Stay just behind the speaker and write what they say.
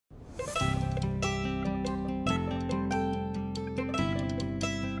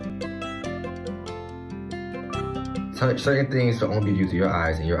Certain things will only be viewed through your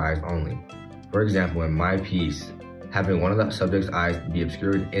eyes and your eyes only. For example, in my piece, having one of the subject's eyes be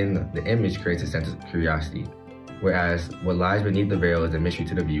obscured in the image creates a sense of curiosity, whereas what lies beneath the veil is a mystery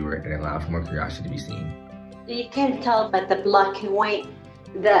to the viewer and allows for more curiosity to be seen. You can tell by the black and white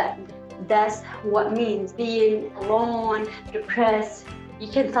that that's what means being alone, depressed. You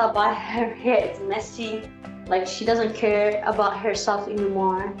can tell by her hair, it's messy, like she doesn't care about herself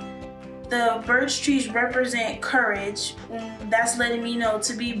anymore. The birch trees represent courage. That's letting me know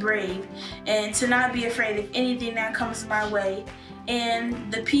to be brave and to not be afraid of anything that comes my way. And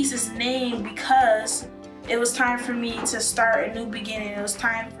the piece is named because it was time for me to start a new beginning. It was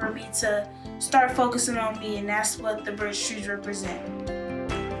time for me to start focusing on me, and that's what the birch trees represent.